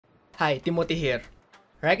Hi, Timothy here.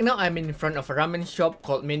 Right now I'm in front of a ramen shop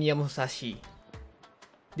called Menya Musashi.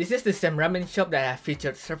 This is the same ramen shop that I have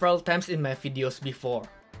featured several times in my videos before.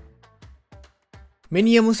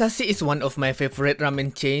 Menya Musashi is one of my favorite ramen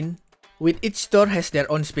chain, with each store has their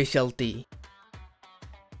own specialty.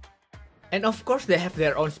 And of course they have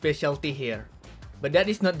their own specialty here, but that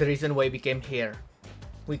is not the reason why we came here.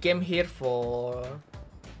 We came here for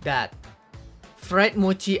that. Fried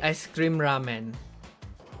Mochi Ice Cream Ramen.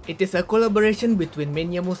 It is a collaboration between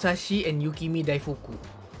Menya Musashi and Yukimi Daifuku,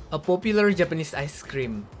 a popular Japanese ice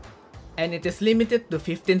cream. And it is limited to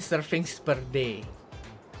 15 servings per day.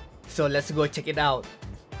 So let's go check it out.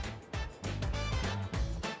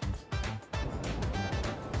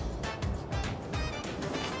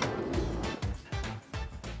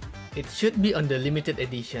 It should be on the limited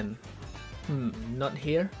edition. Not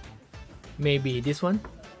here. Maybe this one?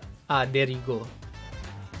 Ah, there you go.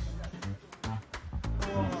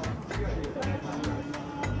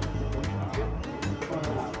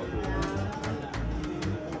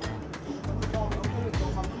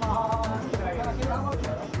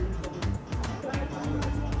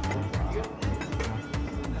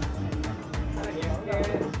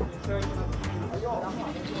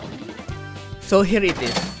 So here it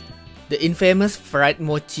is, the infamous fried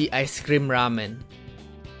mochi ice cream ramen.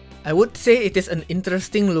 I would say it is an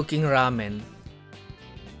interesting looking ramen.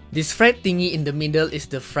 This fried thingy in the middle is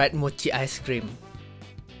the fried mochi ice cream.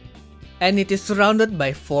 And it is surrounded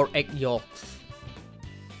by 4 egg yolks.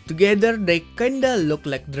 Together they kinda look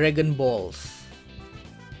like dragon balls.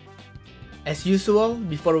 As usual,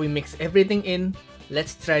 before we mix everything in,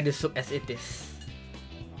 let's try the soup as it is.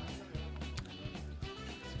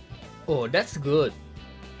 Oh, that's good.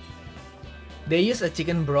 They use a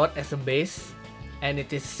chicken broth as a base, and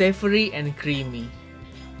it is savory and creamy.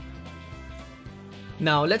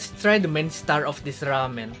 Now let's try the main star of this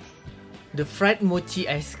ramen, the fried mochi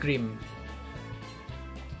ice cream.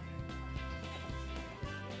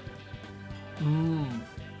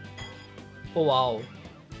 Oh wow,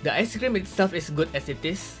 the ice cream itself is good as it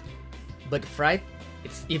is, but fried,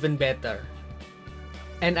 it's even better.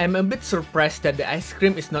 And I'm a bit surprised that the ice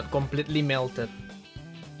cream is not completely melted.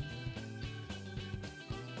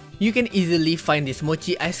 You can easily find this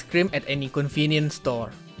mochi ice cream at any convenience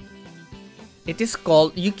store. It is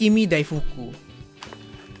called Yukimi Daifuku.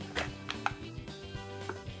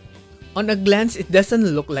 On a glance, it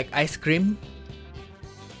doesn't look like ice cream.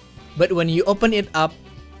 But when you open it up,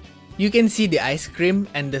 you can see the ice cream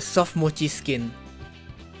and the soft mochi skin,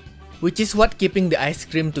 which is what keeping the ice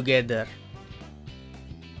cream together.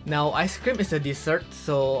 Now, ice cream is a dessert,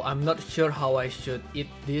 so I'm not sure how I should eat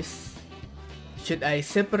this. Should I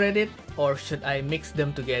separate it or should I mix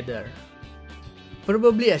them together?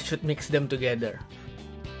 Probably I should mix them together.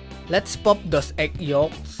 Let's pop those egg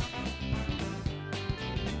yolks.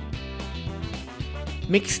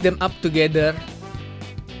 Mix them up together.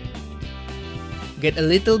 Get a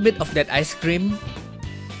little bit of that ice cream.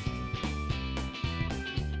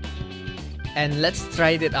 And let's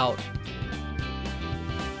try it out.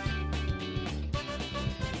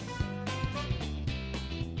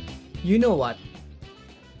 You know what?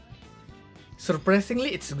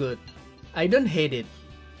 Surprisingly, it's good. I don't hate it.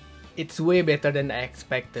 It's way better than I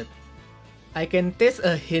expected. I can taste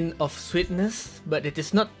a hint of sweetness, but it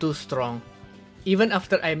is not too strong, even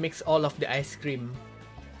after I mix all of the ice cream.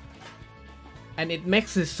 And it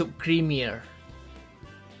makes the soup creamier.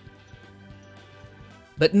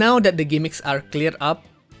 But now that the gimmicks are cleared up,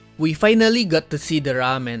 we finally got to see the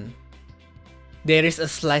ramen. There is a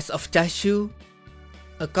slice of chashu,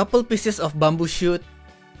 a couple pieces of bamboo shoot,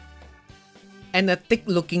 and a thick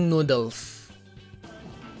looking noodles.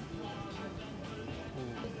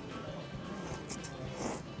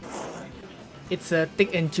 It's a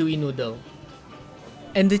thick and chewy noodle.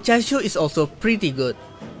 And the chashu is also pretty good.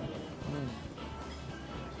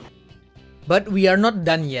 But we are not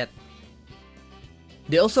done yet.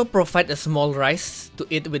 They also provide a small rice to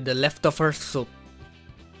eat with the leftover soup.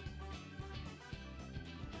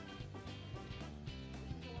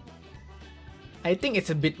 I think it's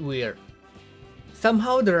a bit weird.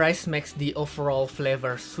 Somehow the rice makes the overall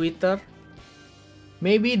flavor sweeter.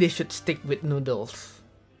 Maybe they should stick with noodles.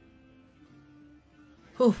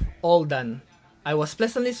 Whew, all done. I was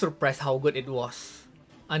pleasantly surprised how good it was.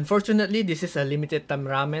 Unfortunately, this is a limited time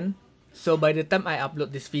ramen, so by the time I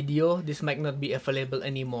upload this video, this might not be available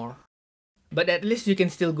anymore. But at least you can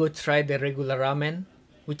still go try the regular ramen,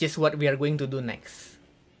 which is what we are going to do next.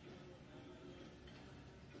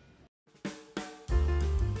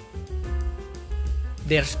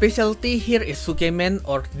 Their specialty here is sukemen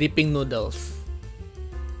or dipping noodles.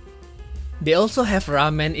 They also have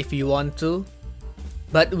ramen if you want to,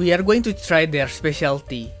 but we are going to try their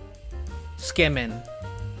specialty, tsukemen.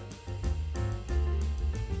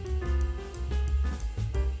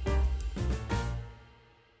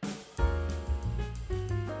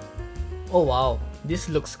 Oh wow, this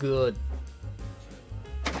looks good.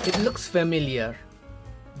 It looks familiar,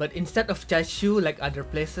 but instead of chashu like other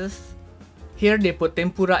places, here they put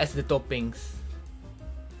tempura as the toppings.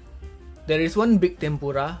 There is one big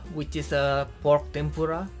tempura, which is a pork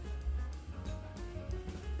tempura,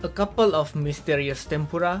 a couple of mysterious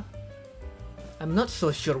tempura. I'm not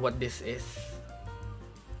so sure what this is.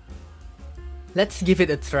 Let's give it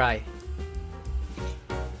a try.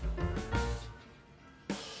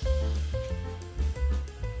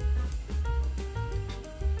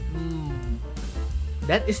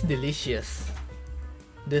 That is delicious.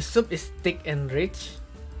 The soup is thick and rich,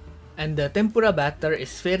 and the tempura batter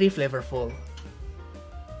is very flavorful.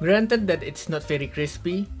 Granted that it's not very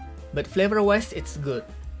crispy, but flavor-wise it's good.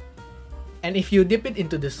 And if you dip it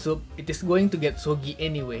into the soup, it is going to get soggy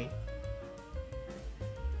anyway.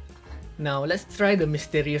 Now let's try the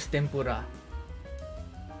mysterious tempura.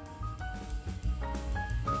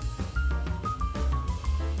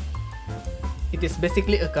 It is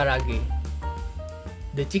basically a karage.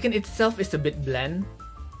 The chicken itself is a bit bland,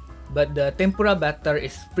 but the tempura batter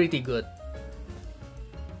is pretty good.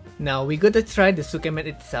 Now we gotta try the tsukemen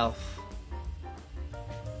itself.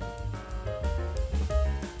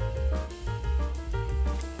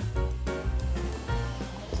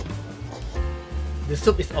 The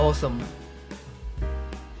soup is awesome.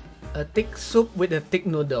 A thick soup with a thick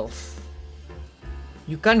noodles.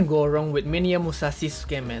 You can't go wrong with Menya Musashi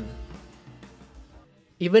tsukemen.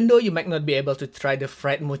 Even though you might not be able to try the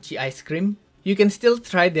fried mochi ice cream, you can still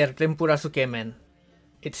try their tempura tsukemen.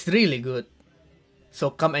 It's really good.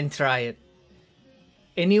 So come and try it.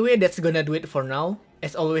 Anyway, that's gonna do it for now.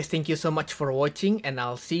 As always, thank you so much for watching and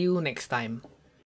I'll see you next time.